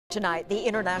Tonight, the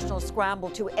international scramble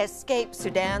to escape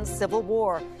Sudan's civil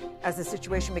war as the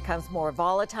situation becomes more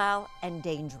volatile and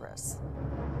dangerous.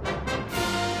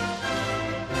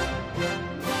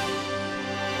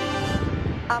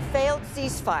 A failed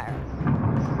ceasefire.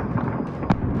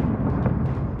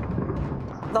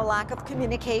 The lack of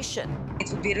communication. It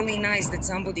would be really nice that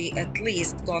somebody at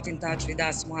least got in touch with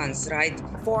us once, right?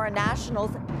 Foreign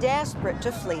nationals desperate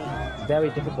to flee. It's very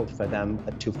difficult for them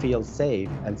to feel safe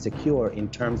and secure in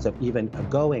terms of even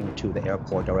going to the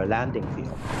airport or a landing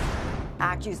field.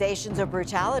 Accusations of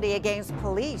brutality against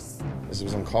police. This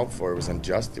was uncalled for, it was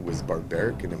unjust, it was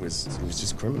barbaric, and it was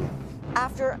just criminal.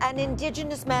 After an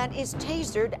Indigenous man is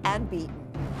tasered and beaten.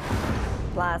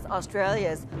 Plus,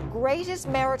 Australia's greatest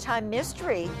maritime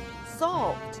mystery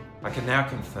solved. I can now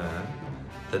confirm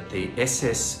that the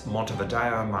SS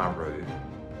Montevideo Maru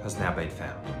has now been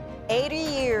found. 80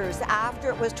 years after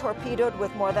it was torpedoed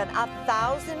with more than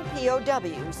 1,000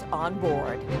 POWs on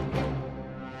board.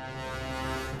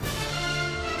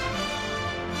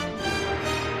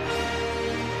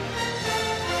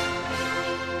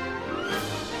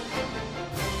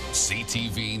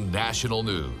 CTV National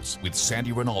News with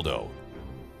Sandy Ronaldo.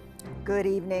 Good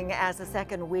evening. As the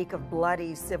second week of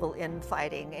bloody civil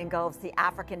infighting engulfs the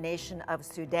African nation of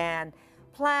Sudan,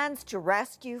 plans to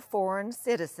rescue foreign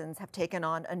citizens have taken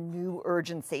on a new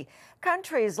urgency.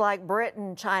 Countries like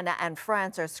Britain, China, and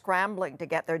France are scrambling to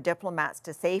get their diplomats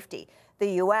to safety.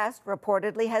 The U.S.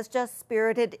 reportedly has just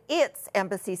spirited its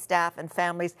embassy staff and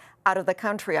families out of the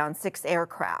country on 6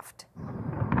 aircraft.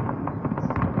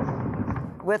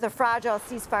 With a fragile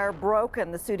ceasefire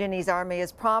broken, the Sudanese army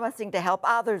is promising to help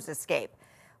others escape.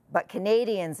 But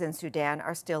Canadians in Sudan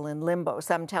are still in limbo,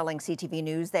 some telling CTV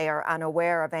News they are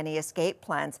unaware of any escape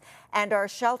plans and are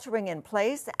sheltering in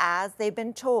place as they've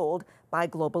been told by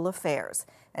Global Affairs.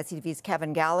 As CTV's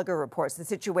Kevin Gallagher reports, the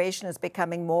situation is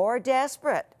becoming more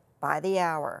desperate by the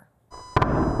hour.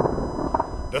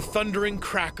 The thundering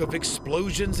crack of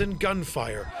explosions and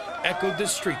gunfire echoed the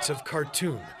streets of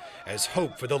Khartoum as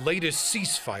hope for the latest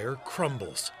ceasefire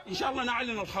crumbles.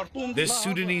 This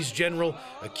Sudanese general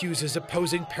accuses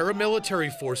opposing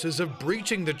paramilitary forces of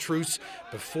breaching the truce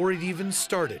before it even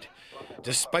started.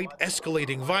 Despite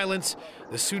escalating violence,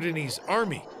 the Sudanese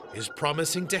army is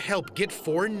promising to help get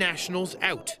foreign nationals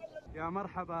out.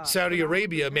 Saudi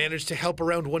Arabia managed to help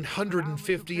around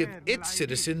 150 of its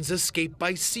citizens escape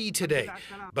by sea today,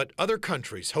 but other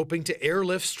countries hoping to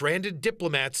airlift stranded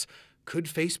diplomats could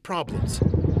face problems.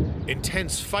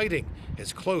 Intense fighting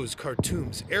has closed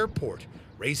Khartoum's airport,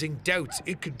 raising doubts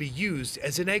it could be used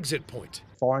as an exit point.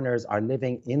 Foreigners are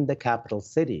living in the capital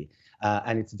city,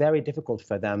 and it's very difficult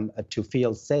for them to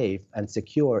feel safe and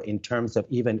secure in terms of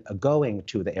even going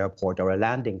to the airport or a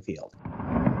landing field.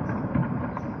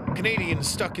 Canadians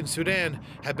stuck in Sudan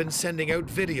have been sending out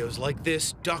videos like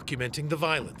this documenting the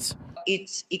violence.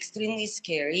 It's extremely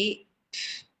scary.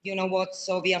 You know what?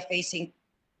 So we are facing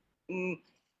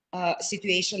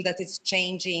situation that is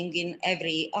changing in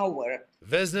every hour.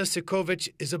 Vesna Sikovic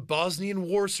is a Bosnian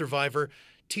war survivor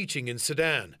teaching in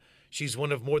Sudan. She's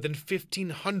one of more than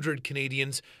 1,500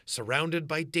 Canadians surrounded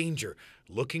by danger,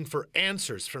 looking for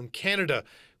answers from Canada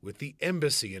with the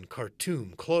embassy in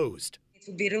Khartoum closed. It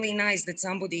would be really nice that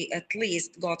somebody at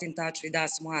least got in touch with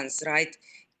us once, right?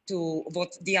 To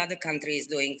what the other country is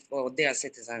doing for their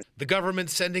citizens. The government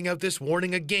sending out this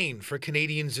warning again for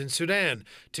Canadians in Sudan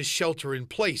to shelter in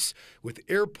place. With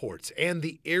airports and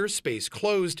the airspace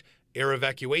closed, air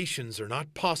evacuations are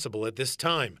not possible at this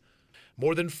time.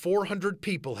 More than 400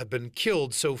 people have been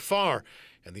killed so far,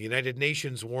 and the United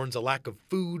Nations warns a lack of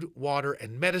food, water,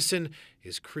 and medicine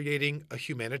is creating a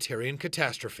humanitarian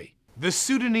catastrophe. The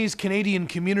Sudanese Canadian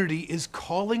community is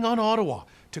calling on Ottawa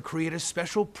to create a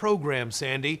special program,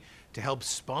 Sandy, to help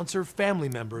sponsor family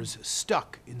members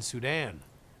stuck in Sudan.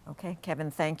 Okay,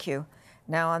 Kevin, thank you.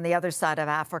 Now, on the other side of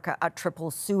Africa, a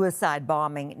triple suicide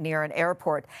bombing near an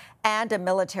airport and a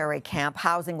military camp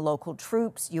housing local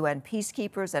troops, UN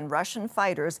peacekeepers, and Russian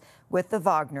fighters with the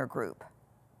Wagner Group.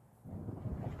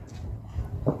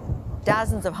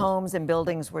 Dozens of homes and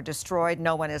buildings were destroyed.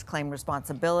 No one has claimed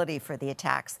responsibility for the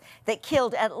attacks that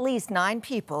killed at least 9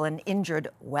 people and injured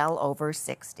well over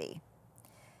 60.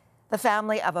 The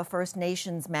family of a First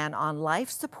Nations man on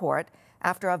life support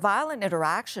after a violent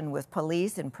interaction with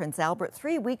police in Prince Albert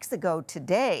 3 weeks ago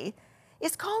today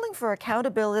is calling for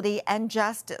accountability and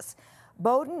justice.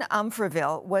 Bowden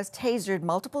Umferville was tasered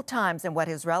multiple times in what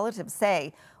his relatives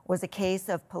say was a case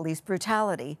of police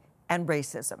brutality and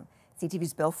racism.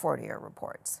 CTV's Bill Fortier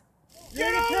reports.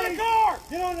 Get out of the car!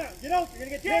 Get out now! Get out! You're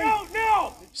gonna get out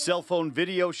now! Cell phone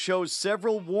video shows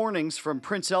several warnings from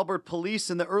Prince Albert police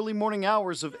in the early morning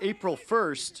hours of April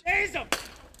 1st. Tase him!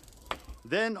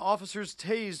 Then officers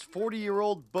tased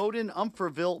 40-year-old Bowden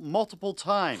Umferville multiple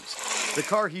times. The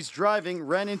car he's driving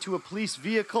ran into a police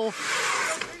vehicle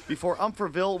before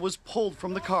Umferville was pulled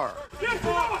from the car.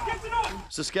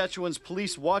 Saskatchewan's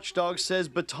police watchdog says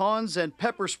batons and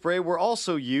pepper spray were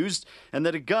also used and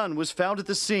that a gun was found at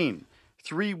the scene.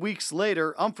 3 weeks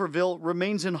later, Umferville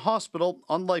remains in hospital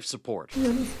on life support.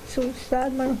 I'm so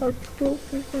sad. My heart's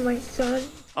broken for my son.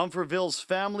 Umferville's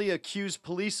family accused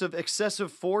police of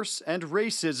excessive force and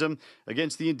racism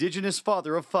against the Indigenous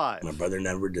father of 5. My brother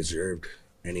never deserved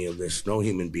any of this. No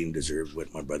human being deserved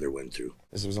what my brother went through.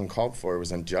 This was uncalled for. It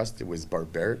was unjust. It was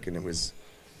barbaric, and it was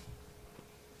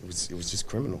just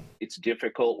criminal. It's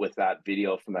difficult with that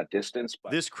video from that distance.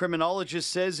 But this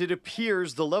criminologist says it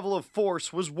appears the level of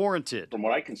force was warranted. From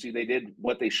what I can see, they did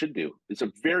what they should do. It's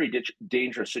a very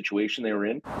dangerous situation they were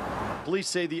in. Police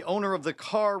say the owner of the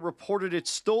car reported it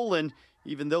stolen,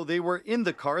 even though they were in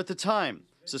the car at the time.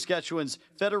 Saskatchewan's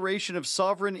Federation of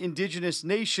Sovereign Indigenous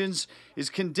Nations is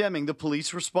condemning the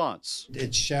police response.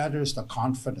 It shatters the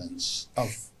confidence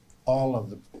of all of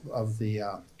the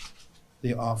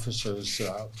officers,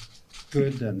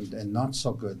 good and not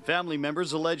so good. Family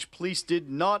members allege police did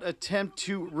not attempt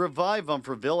to revive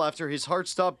Umferville after his heart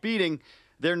stopped beating.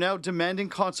 They're now demanding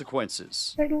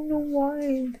consequences. I don't know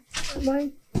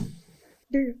why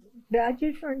their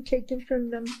badges aren't taken from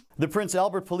them. The Prince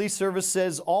Albert Police Service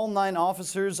says all 9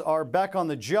 officers are back on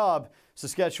the job.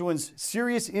 Saskatchewan's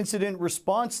Serious Incident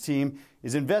Response Team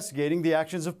is investigating the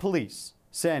actions of police.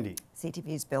 Sandy.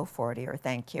 CTV's Bill Fortier,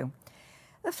 thank you.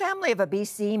 The family of a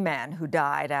BC man who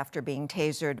died after being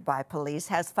tasered by police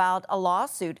has filed a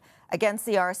lawsuit against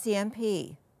the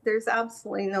RCMP. There's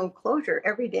absolutely no closure.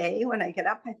 Every day when I get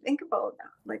up, I think about that.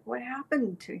 Like, what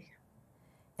happened to you?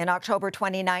 In October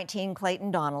 2019, Clayton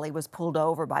Donnelly was pulled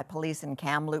over by police in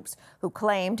Kamloops who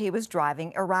claimed he was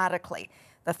driving erratically.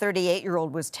 The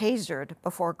 38-year-old was tasered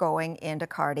before going into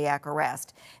cardiac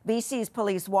arrest. BC's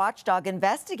police watchdog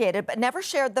investigated but never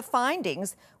shared the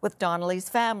findings with Donnelly's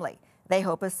family. They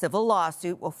hope a civil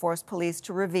lawsuit will force police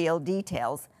to reveal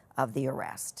details of the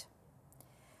arrest.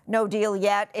 No deal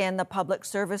yet in the public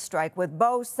service strike, with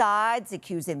both sides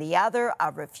accusing the other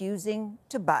of refusing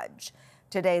to budge.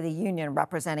 Today, the union,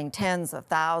 representing tens of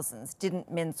thousands, didn't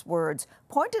mince words,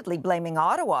 pointedly blaming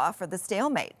Ottawa for the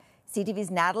stalemate. CTV's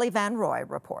Natalie Van Roy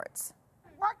reports.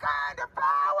 What kind of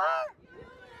power?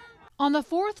 On the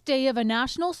 4th day of a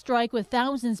national strike with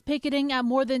thousands picketing at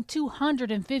more than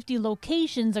 250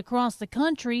 locations across the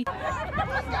country,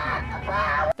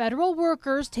 federal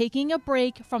workers taking a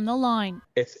break from the line.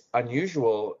 It's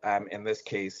unusual in this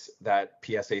case that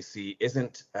PSAC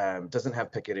doesn't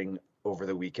have picketing over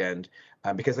the weekend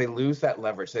because they lose that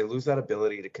leverage. They lose that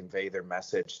ability to convey their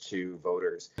message to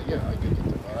voters.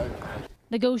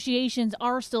 Negotiations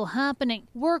are still happening.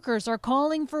 Workers are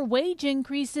calling for wage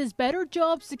increases, better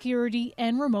job security,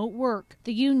 and remote work.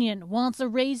 The union wants a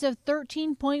raise of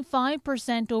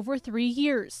 13.5% over 3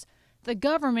 years. The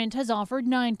government has offered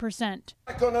 9%.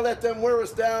 Not going to let them wear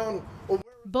us down.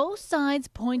 Both sides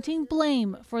pointing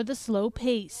blame for the slow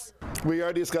pace. We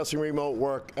are discussing remote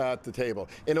work at the table.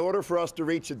 In order for us to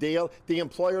reach a deal, the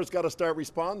employer's got to start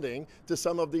responding to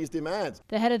some of these demands.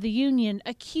 The head of the union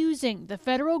accusing the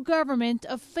federal government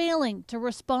of failing to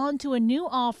respond to a new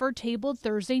offer tabled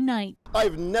Thursday night.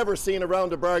 I've never seen a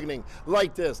round of bargaining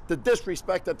like this, the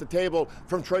disrespect at the table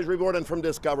from Treasury Board and from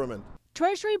this government.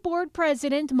 Treasury Board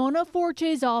President Mona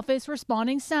Fortier's office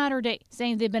responding Saturday,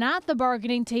 saying they've been at the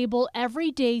bargaining table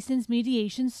every day since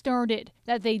mediation started,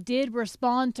 that they did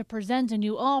respond to present a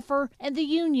new offer, and the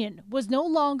union was no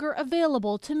longer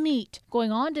available to meet,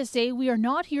 going on to say we are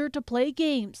not here to play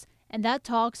games, and that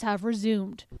talks have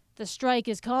resumed. The strike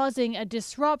is causing a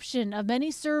disruption of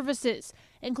many services,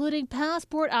 including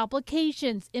passport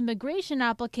applications, immigration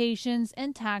applications,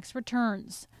 and tax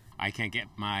returns. I can't get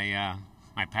my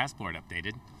passport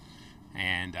updated,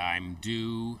 and I'm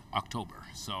due October.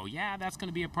 So yeah, that's going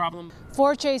to be a problem.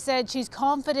 Fortier said she's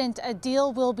confident a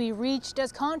deal will be reached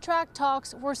as contract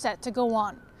talks were set to go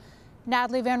on.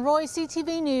 Natalie Van Roy,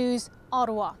 CTV News,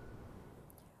 Ottawa.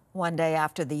 One day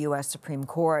after the U.S. Supreme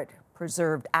Court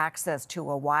preserved access to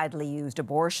a widely used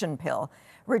abortion pill,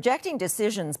 rejecting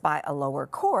decisions by a lower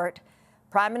court,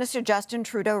 Prime Minister Justin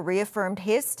Trudeau reaffirmed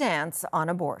his stance on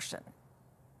abortion.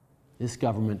 This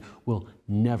government will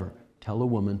never tell a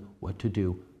woman what to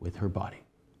do with her body.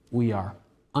 We are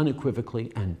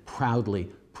unequivocally and proudly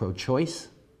pro-choice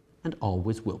and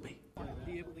always will be.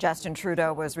 Justin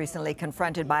Trudeau was recently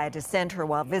confronted by a dissenter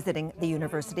while visiting the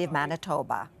University of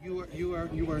Manitoba. You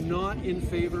are not in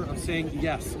favor of saying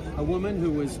yes, a woman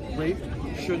who was raped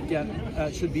should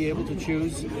be able to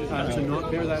choose to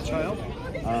not bear that child?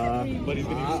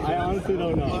 I honestly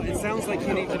don't know. It sounds like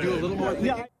you need to do a little more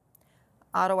thinking.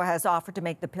 Ottawa has offered to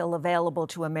make the pill available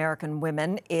to American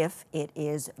women if it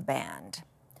is banned.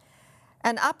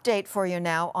 An update for you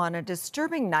now on a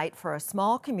disturbing night for a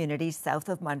small community south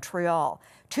of Montreal.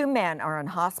 2 men are in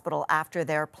hospital after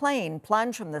their plane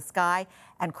plunged from the sky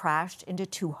and crashed into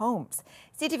 2 homes.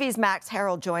 CTV's Max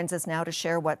Harold joins us now to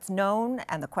share what's known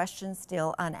and the questions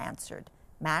still unanswered.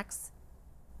 Max?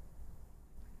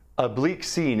 A bleak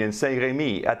scene in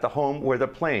Saint-Rémy at the home where the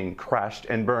plane crashed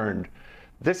and burned.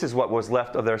 This is what was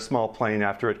left of their small plane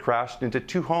after it crashed into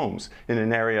 2 homes in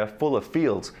an area full of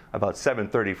fields about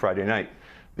 7:30 Friday night.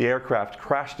 The aircraft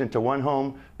crashed into one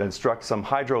home, then struck some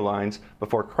hydro lines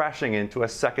before crashing into a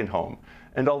second home.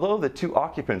 And although the 2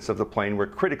 occupants of the plane were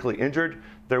critically injured,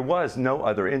 there was no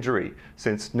other injury,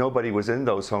 since nobody was in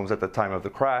those homes at the time of the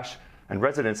crash, and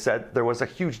residents said there was a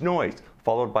huge noise,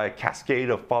 followed by a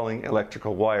cascade of falling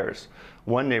electrical wires.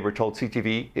 One neighbor told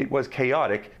CTV it was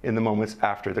chaotic in the moments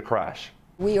after the crash.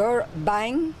 We heard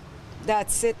bang,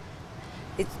 that's it.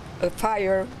 It's a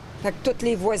fire. Fait que tous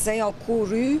les voisins ont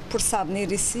couru pour s'en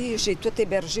venir ici. J'ai tout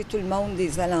hébergé tout le monde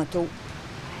des alentours.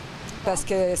 Parce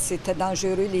que c'était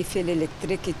dangereux, les fils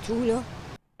électriques et tout, là.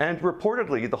 And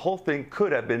reportedly, the whole thing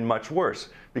could have been much worse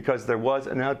because there was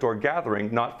an outdoor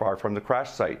gathering not far from the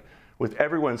crash site, with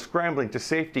everyone scrambling to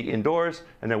safety indoors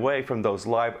and away from those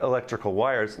live electrical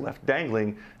wires left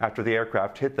dangling after the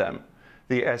aircraft hit them.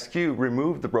 The SQ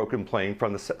removed the broken plane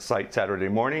from the site Saturday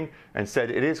morning and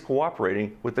said it is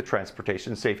cooperating with the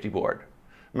Transportation Safety Board.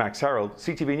 Max Harold,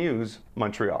 CTV News,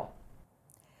 Montreal.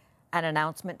 An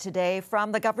announcement today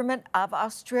from the Government of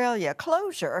Australia.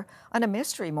 Closure on a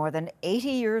mystery more than 80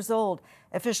 years old.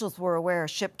 Officials were aware a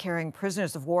ship carrying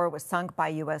prisoners of war was sunk by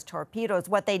U.S. torpedoes.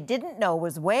 What they didn't know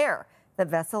was where the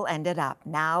vessel ended up.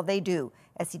 Now they do,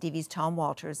 as CTV's Tom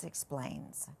Walters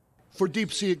explains. For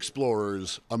deep-sea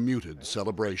explorers, a muted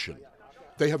celebration.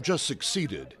 They have just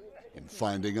succeeded in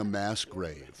finding a mass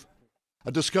grave.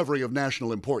 A discovery of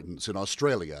national importance in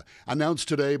Australia, announced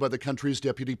today by the country's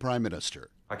Deputy Prime Minister.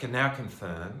 I can now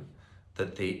confirm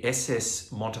that the SS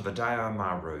Montevideo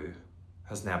Maru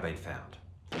has now been found.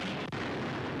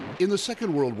 In the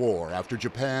Second World War, after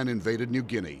Japan invaded New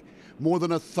Guinea, more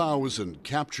than 1,000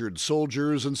 captured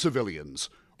soldiers and civilians,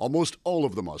 almost all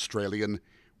of them Australian,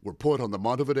 were put on the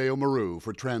Montevideo Maru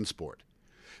for transport.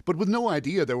 But with no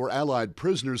idea there were Allied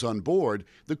prisoners on board,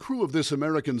 the crew of this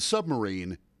American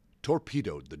submarine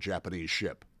torpedoed the Japanese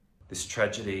ship. This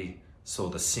tragedy saw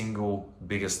the single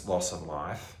biggest loss of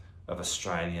life of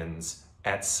Australians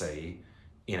at sea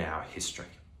in our history.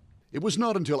 It was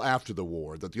not until after the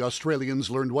war that the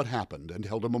Australians learned what happened and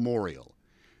held a memorial.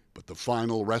 But the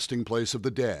final resting place of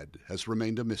the dead has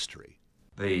remained a mystery.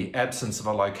 The absence of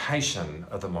a location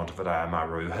of the Montevideo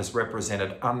Maru has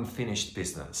represented unfinished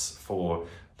business for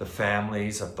the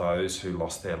families of those who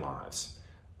lost their lives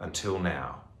until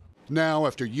now. Now,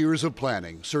 after years of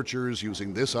planning, searchers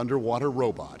using this underwater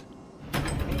robot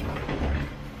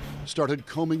started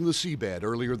combing the seabed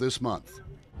earlier this month.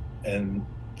 And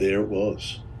there it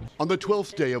was. On the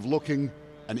 12th day of looking,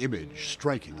 an image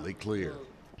strikingly clear.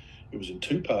 It was in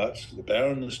 2 parts, the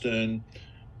bow and the stern,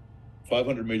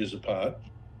 500 meters apart.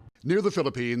 Near the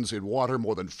Philippines, in water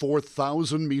more than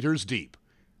 4,000 meters deep,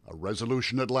 a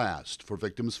resolution at last for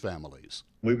victims' families.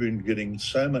 We've been getting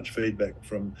so much feedback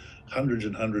from hundreds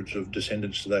and hundreds of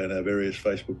descendants today on our various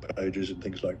Facebook pages and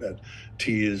things like that.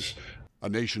 Tears. A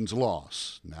nation's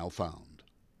loss now found.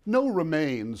 No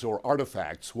remains or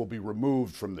artifacts will be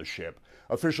removed from the ship.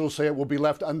 Officials say it will be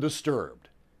left undisturbed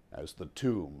as the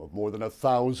tomb of more than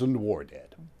 1,000 war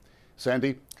dead.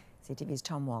 Sandy? CTV's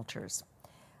Tom Walters.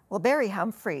 Well, Barry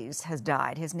Humphries has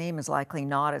died. His name is likely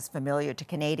not as familiar to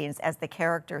Canadians as the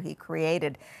character he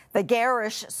created, the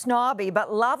garish, snobby,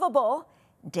 but lovable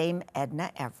Dame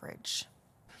Edna Everage.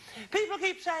 People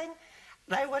keep saying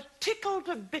they were tickled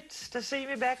to bits to see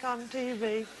me back on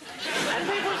TV. And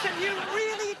people said, you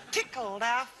really tickled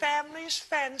our family's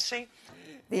fancy.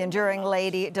 The enduring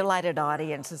lady delighted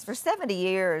audiences for 70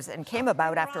 years and came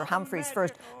about after Humphries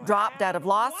first dropped out of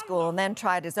law school and then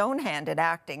tried his own hand at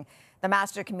acting. The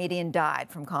master comedian died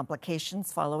from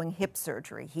complications following hip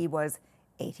surgery. He was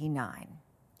 89.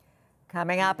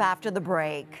 Coming up after the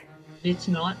break. It's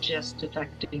not just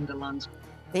affecting the lungs.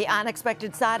 The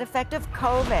unexpected side effect of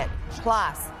COVID.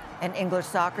 Plus, an English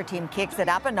soccer team kicks it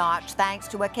up a notch thanks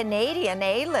to a Canadian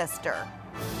A-lister.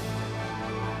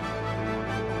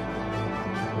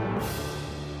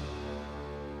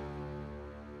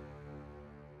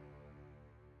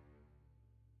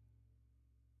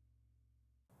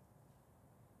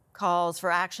 Calls for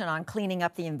action on cleaning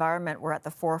up the environment were at the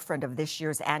forefront of this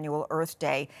year's annual Earth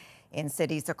Day in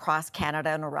cities across Canada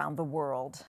and around the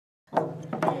world.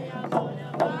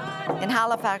 In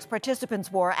Halifax,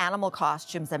 participants wore animal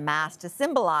costumes and masks to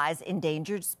symbolize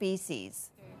endangered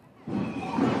species.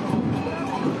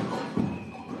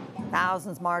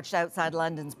 Thousands marched outside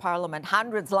London's Parliament,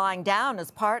 hundreds lying down as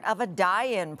part of a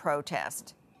die-in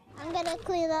protest. I'm going to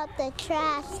clean up the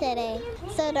trash today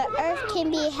so the earth can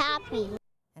be happy.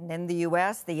 And in the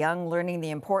U.S., the young learning the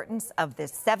importance of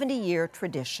this 70-year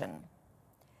tradition.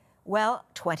 Well,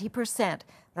 20%.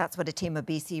 That's what a team of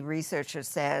BC researchers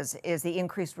says is the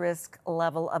increased risk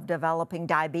level of developing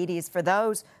diabetes for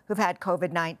those who've had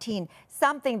COVID-19,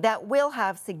 something that will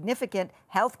have significant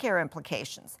healthcare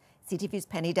implications. CTV's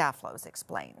Penny Daflos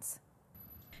explains.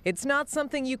 It's not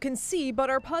something you can see, but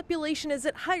our population is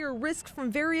at higher risk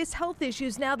from various health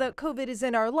issues now that COVID is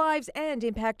in our lives and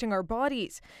impacting our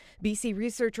bodies. BC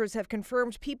researchers have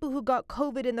confirmed people who got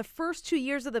COVID in the first 2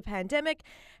 years of the pandemic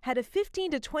had a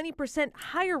 15 to 20%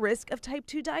 higher risk of type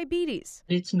 2 diabetes.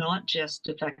 It's not just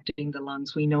affecting the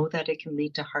lungs. We know that it can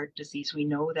lead to heart disease. We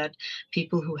know that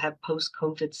people who have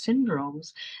post-COVID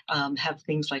syndromes have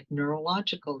things like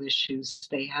neurological issues.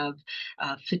 They have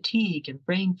fatigue and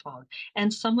brain fog.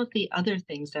 And some of the other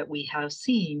things that we have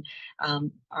seen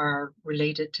are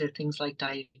related to things like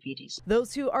diabetes.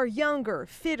 Those who are younger,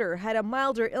 fitter, had a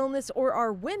milder illness, or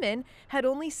are women had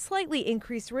only slightly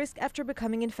increased risk after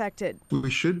becoming infected. We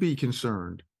should be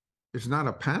concerned. It's not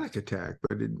a panic attack,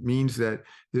 but it means that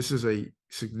this is a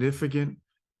significant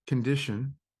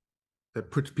condition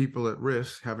that puts people at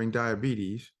risk, having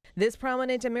diabetes. This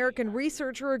prominent American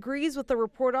researcher agrees with the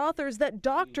report authors that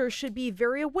doctors should be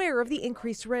very aware of the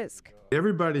increased risk.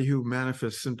 Everybody who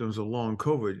manifests symptoms of long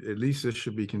COVID, at least this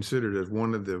should be considered as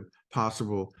one of the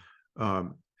possible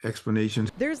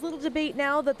explanations. There's little debate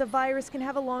now that the virus can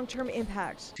have a long-term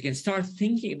impact. You can start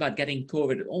thinking about getting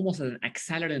COVID almost as an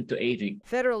accelerant to aging.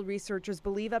 Federal researchers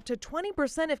believe up to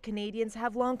 20% of Canadians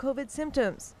have long COVID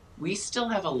symptoms. We still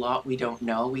have a lot we don't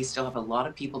know. We still have a lot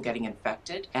of people getting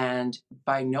infected. And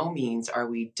by no means are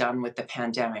we done with the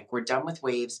pandemic. We're done with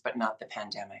waves, but not the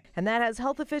pandemic. And that has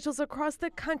health officials across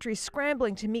the country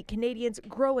scrambling to meet Canadians'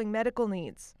 growing medical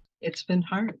needs. It's been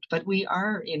hard, but we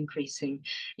are increasing,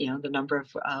 the number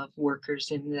of workers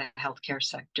in the healthcare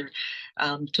sector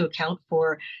to account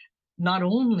for not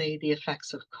only the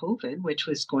effects of COVID, which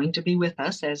was going to be with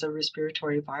us as a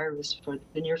respiratory virus for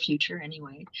the near future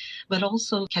anyway, but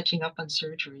also catching up on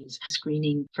surgeries,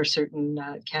 screening for certain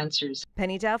cancers.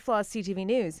 Penny Daflos, CTV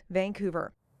News,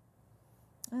 Vancouver.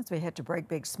 As we head to break,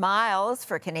 big smiles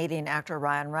for Canadian actor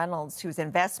Ryan Reynolds, whose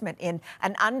investment in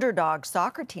an underdog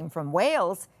soccer team from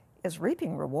Wales is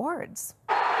reaping rewards.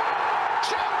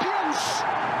 Champions!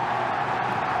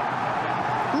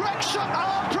 Wrexham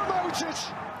are promoted!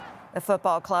 The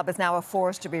football club is now a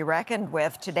force to be reckoned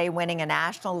with, today winning a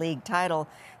National League title.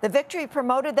 The victory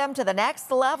promoted them to the next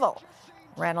level.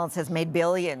 Reynolds has made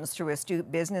billions through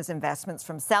astute business investments,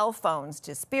 from cell phones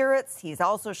to spirits. He's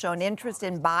also shown interest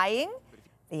in buying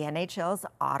the NHL's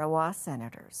Ottawa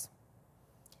Senators.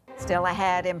 Still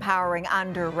ahead, empowering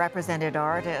underrepresented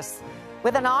artists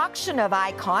with an auction of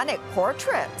iconic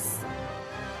portraits.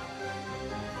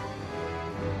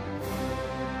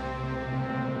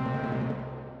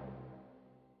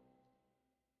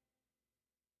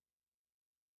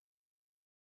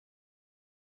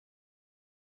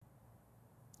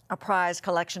 A prized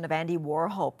collection of Andy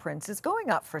Warhol prints is going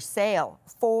up for sale.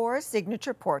 4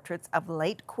 signature portraits of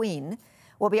late Queen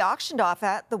will be auctioned off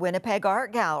at the Winnipeg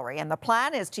Art Gallery, and the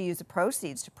plan is to use the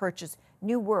proceeds to purchase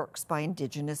new works by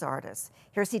Indigenous artists.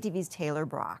 Here's CTV's Taylor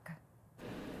Brock.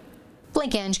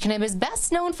 Blake Anjkanib is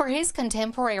best known for his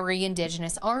contemporary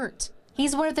Indigenous art.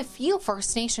 He's one of the few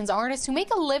First Nations artists who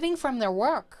make a living from their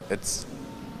work. It's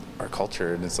our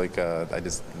culture, and it's like I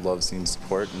just love seeing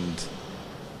support, and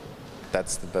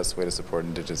that's the best way to support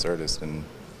Indigenous artists, and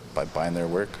by buying their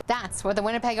work. That's what the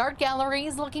Winnipeg Art Gallery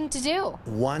is looking to do.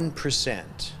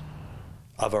 1%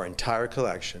 of our entire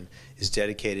collection is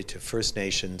dedicated to First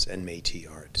Nations and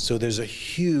Métis art. So there's a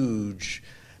huge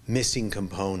missing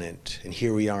component, and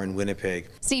here we are in Winnipeg.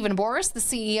 Stephen Boris, the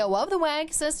CEO of the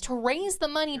WWII, says to raise the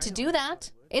money to do that,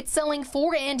 it's selling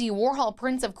 4 Andy Warhol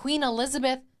prints of Queen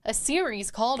Elizabeth, a series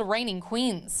called Reigning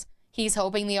Queens. He's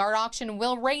hoping the art auction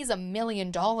will raise $1 million.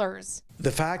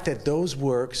 The fact that those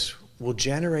works will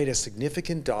generate a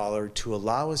significant dollar to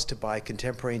allow us to buy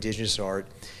contemporary Indigenous art,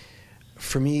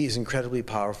 for me, is incredibly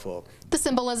powerful. The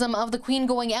symbolism of the Queen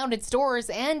going out its doors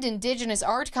and Indigenous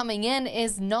art coming in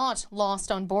is not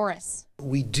lost on Boris.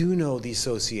 We do know the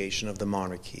association of the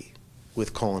monarchy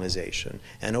with colonization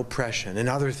and oppression and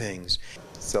other things.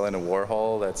 selling a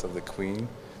Warhol that's of the Queen.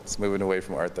 It's moving away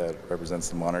from art that represents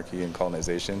the monarchy and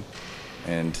colonization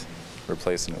and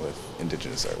replacing it with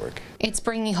Indigenous artwork. It's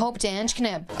bringing hope to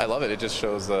Anjkanib. I love it. It just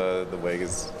shows the WWII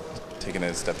is taking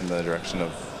a step in the direction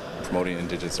of promoting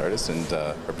Indigenous artists and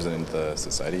representing the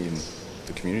society and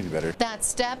the community better. That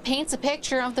step paints a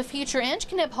picture of the future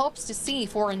Anjkanib hopes to see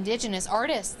for Indigenous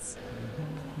artists.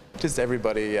 Just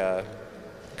everybody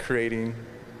creating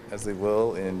as they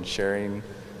will and sharing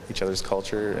each other's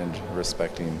culture and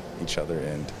respecting each other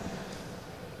and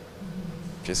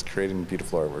just creating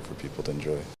beautiful artwork for people to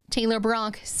enjoy. Taylor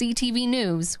Brock, CTV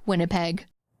News, Winnipeg.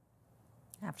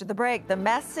 After the break, the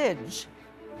message.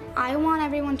 I want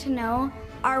everyone to know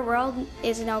our world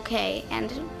isn't okay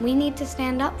and we need to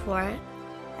stand up for it.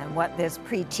 And what this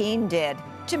preteen did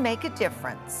to make a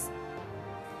difference.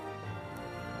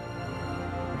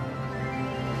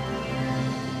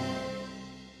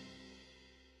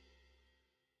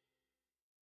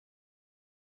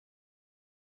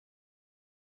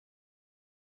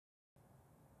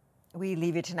 We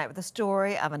leave you tonight with a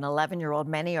story of an 11-year-old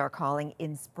many are calling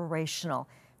inspirational.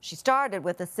 She started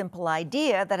with a simple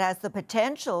idea that has the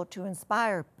potential to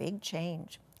inspire big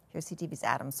change. Here's CTV's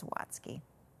Adam Sawatsky.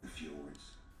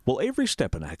 Well, Avery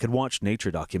Stepanek had watched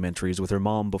nature documentaries with her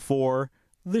mom before.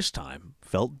 This time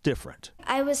felt different.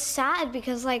 I was sad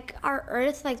because, our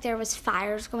Earth, there was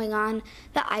fires going on,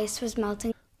 the ice was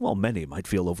melting. While many might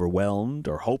feel overwhelmed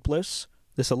or hopeless,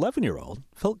 this 11-year-old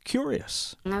felt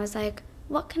curious. And I was like,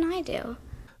 what can I do?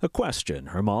 A question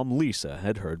her mom, Lisa,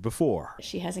 had heard before.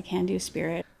 She has a can-do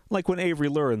spirit. Like when Avery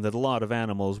learned that a lot of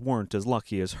animals weren't as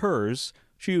lucky as hers,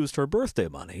 she used her birthday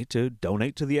money to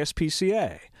donate to the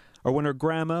SPCA. Or when her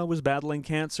grandma was battling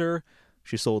cancer,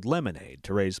 she sold lemonade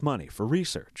to raise money for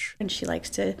research. And she likes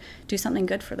to do something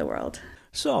good for the world.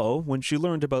 So, when she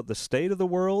learned about the state of the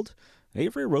world,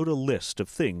 Avery wrote a list of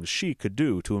things she could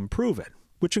do to improve it,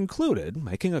 which included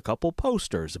making a couple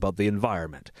posters about the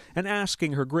environment and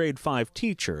asking her grade 5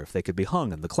 teacher if they could be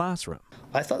hung in the classroom.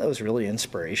 I thought that was really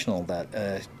inspirational that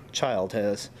a child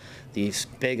has these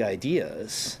big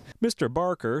ideas. Mr.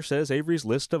 Barker says Avery's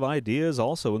list of ideas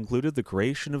also included the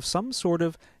creation of some sort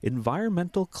of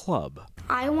environmental club.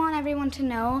 I want everyone to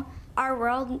know our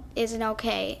world isn't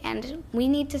okay and we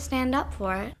need to stand up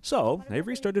for it. So,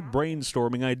 Avery started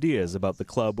brainstorming ideas about the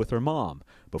club with her mom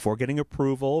before getting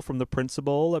approval from the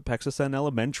principal at Pexasen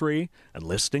Elementary,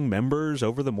 enlisting members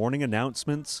over the morning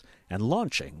announcements, and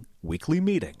launching weekly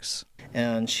meetings.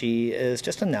 And she is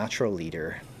just a natural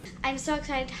leader. I'm so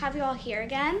excited to have you all here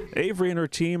again. Avery and her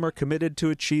team are committed to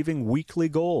achieving weekly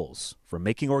goals, from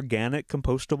making organic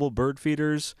compostable bird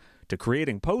feeders to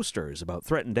creating posters about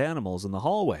threatened animals in the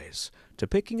hallways, to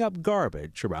picking up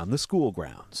garbage around the school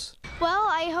grounds. Well,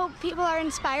 I hope people are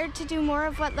inspired to do more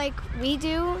of what we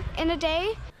do in a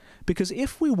day. Because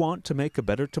if we want to make a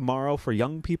better tomorrow for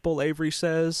young people, Avery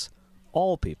says,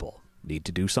 all people need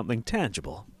to do something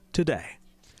tangible today.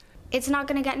 It's not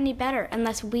going to get any better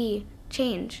unless we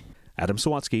change. Adam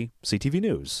Sawatsky, CTV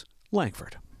News,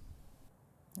 Langford.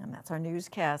 And that's our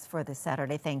newscast for this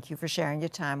Saturday. Thank you for sharing your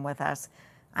time with us.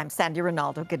 I'm Sandy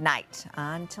Ronaldo. Good night.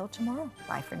 Until tomorrow.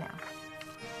 Bye for now.